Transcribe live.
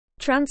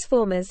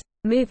Transformers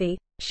movie.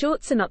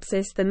 Short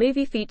synopsis. The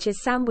movie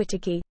features Sam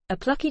Witwicky, a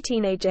plucky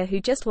teenager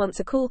who just wants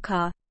a cool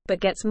car, but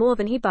gets more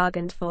than he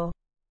bargained for.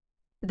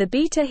 The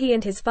beater he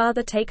and his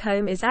father take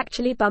home is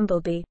actually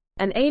Bumblebee,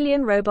 an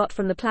alien robot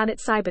from the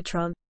planet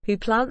Cybertron, who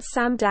plants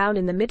Sam down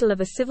in the middle of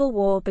a civil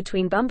war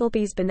between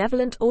Bumblebee's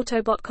benevolent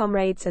Autobot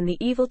comrades and the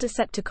evil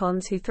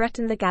Decepticons who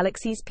threaten the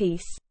galaxy's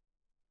peace.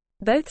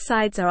 Both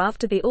sides are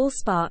after the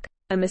All-Spark,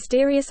 a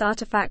mysterious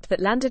artifact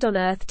that landed on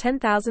Earth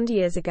 10,000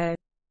 years ago.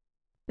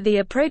 The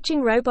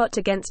approaching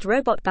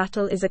robot-against-robot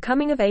battle is a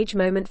coming-of-age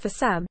moment for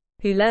Sam,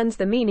 who learns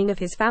the meaning of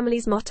his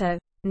family's motto,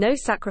 "No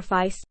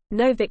sacrifice,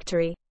 no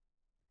victory."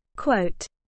 Quote,